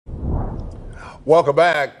Welcome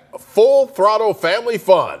back. Full throttle family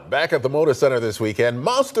fun back at the Moda Center this weekend.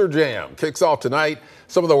 Monster Jam kicks off tonight.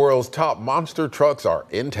 Some of the world's top monster trucks are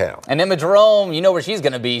in town. And Emma Jerome, you know where she's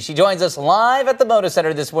going to be. She joins us live at the Moda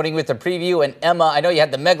Center this morning with the preview. And Emma, I know you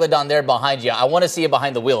had the Megalodon there behind you. I want to see you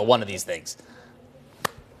behind the wheel of one of these things.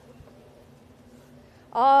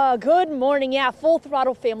 Good morning. Yeah, full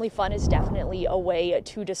throttle family fun is definitely a way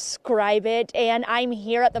to describe it. And I'm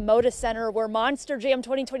here at the Moda Center where Monster Jam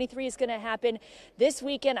 2023 is going to happen this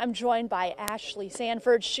weekend. I'm joined by Ashley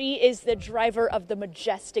Sanford. She is the driver of the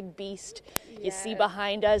majestic beast you see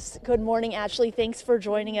behind us. Good morning, Ashley. Thanks for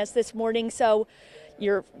joining us this morning. So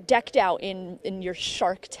you're decked out in your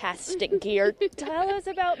shark-tastic gear. Tell us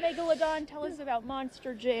about Megalodon. Tell us about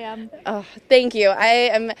Monster Jam. Oh, thank you. I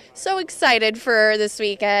am so excited for this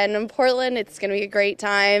weekend in Portland. It's going to be a great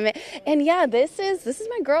time. And yeah, this is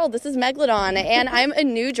my girl. This is Megalodon. And I'm a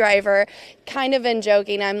new driver. Kind of been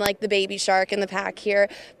joking. I'm like the baby shark in the pack here.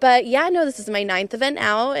 But yeah, no, this is my 9th event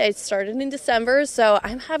now. It started in December. So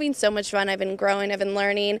I'm having so much fun. I've been growing. I've been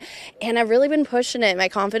learning. And I've really been pushing it. My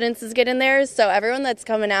confidence is getting there. So everyone that's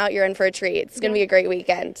coming out, you're in for a treat. It's going to be a great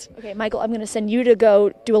weekend. Okay, Michael, I'm going to send you to go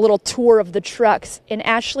do a little tour of the trucks. And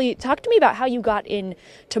Ashley, talk to me about how you got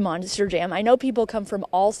into Monster Jam. I know people come from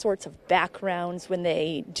all sorts of backgrounds when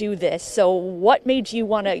they do this. So what made you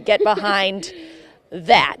want to get behind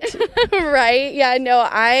that? Right? Yeah, no,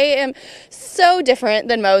 I am so different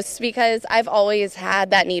than most because I've always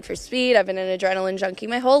had that need for speed. I've been an adrenaline junkie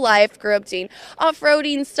my whole life. Grew up doing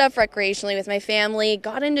off-roading stuff recreationally with my family.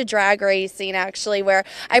 Got into drag racing, actually, where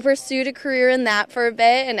I pursued a career in that for a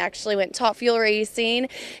bit and actually went top fuel racing,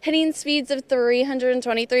 hitting speeds of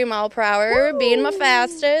 323 mile per hour, being my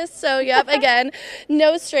fastest. So, yep, again,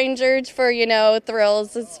 no stranger for,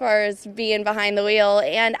 thrills as far as being behind the wheel.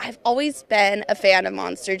 And I've always been a fan of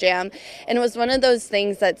Monster Jam, and it was one of those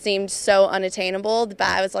things that seemed so unattainable, but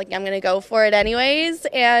I was like, I'm gonna go for it anyways.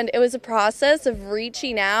 And it was a process of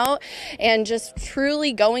reaching out and just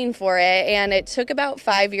truly going for it, and it took about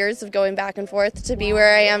 5 years of going back and forth to be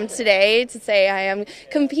where I am today, to say I am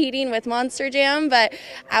competing with Monster Jam, but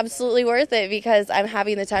absolutely worth it because I'm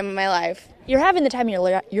having the time of my life. You're having the time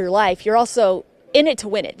of your life. You're also in it to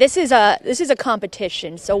win it. This is a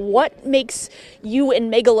competition. So what makes you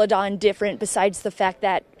and Megalodon different besides the fact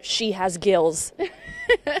that she has gills?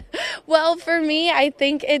 Well, for me, I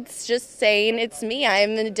think it's just saying it's me.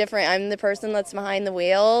 I'm the person that's behind the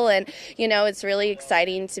wheel. And, it's really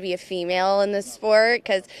exciting to be a female in this sport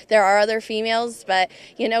because there are other females, but,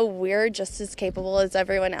 we're just as capable as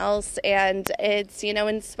everyone else. And it's,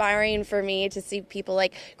 inspiring for me to see people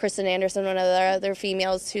like Kristen Anderson, one of the other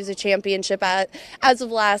females who's a championship as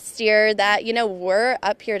of last year, that, we're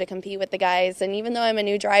up here to compete with the guys. And even though I'm a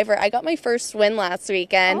new driver, I got my first win last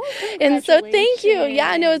weekend. And so thank you.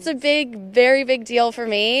 Yeah, no, it's a very big deal for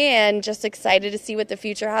me, and just excited to see what the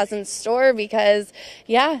future has in store because,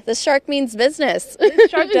 yeah, the shark means business. The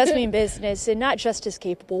shark does mean business, and not just as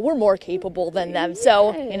capable. We're more capable than them.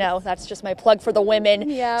 So, that's just my plug for the women.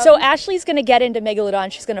 Yeah. So Ashley's going to get into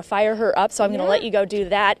Megalodon. She's going to fire her up, so I'm going to let you go do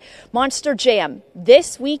that. Monster Jam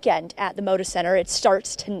this weekend at the Moda Center. It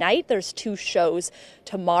starts tonight. There's 2 shows.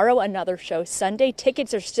 Tomorrow, another show. Sunday,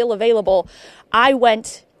 tickets are still available. I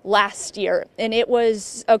went last year, and it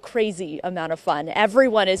was a crazy amount of fun.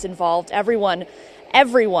 Everyone is involved. Everyone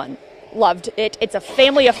loved it. It's a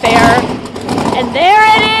family affair. And there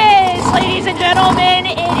it is, ladies and gentlemen.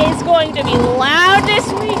 It is going to be loud this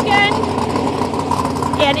weekend,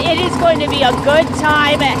 and it is going to be a good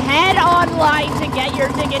time. Head online to get your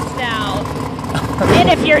tickets now. And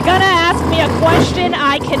if you're going to ask me a question,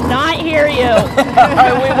 I cannot hear you.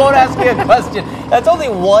 We won't ask you a question. That's only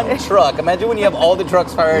one truck. Imagine when you have all the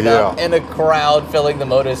trucks fired up and a crowd filling the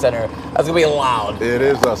Moda Center. That's going to be loud. It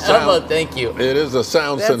is a sound. Emma, thank you. It is a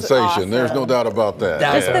sound sensation. Awesome. There's no doubt about that.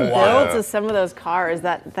 Just the builds of some of those cars,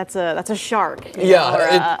 that's a shark. Yeah.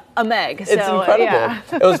 Or a Meg. It's incredible. Yeah.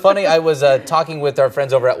 It was funny. I was talking with our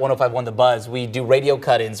friends over at 105.1 The Buzz. We do radio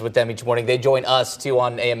cut-ins with them each morning. They join us, too,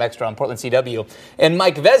 on AM Extra on Portland CW. And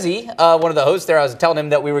Mike Vezzi, one of the hosts there, I was telling him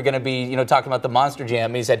that we were going to be, talking about the Monster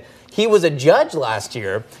Jam. And he said he was a judge last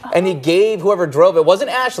year, and he gave whoever drove it wasn't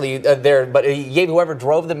Ashley there, but he gave whoever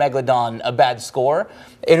drove the Megalodon a bad score,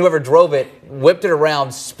 and whoever drove it whipped it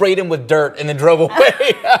around, sprayed him with dirt, and then drove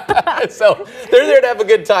away. So they're there to have a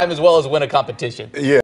good time as well as win a competition. Yeah.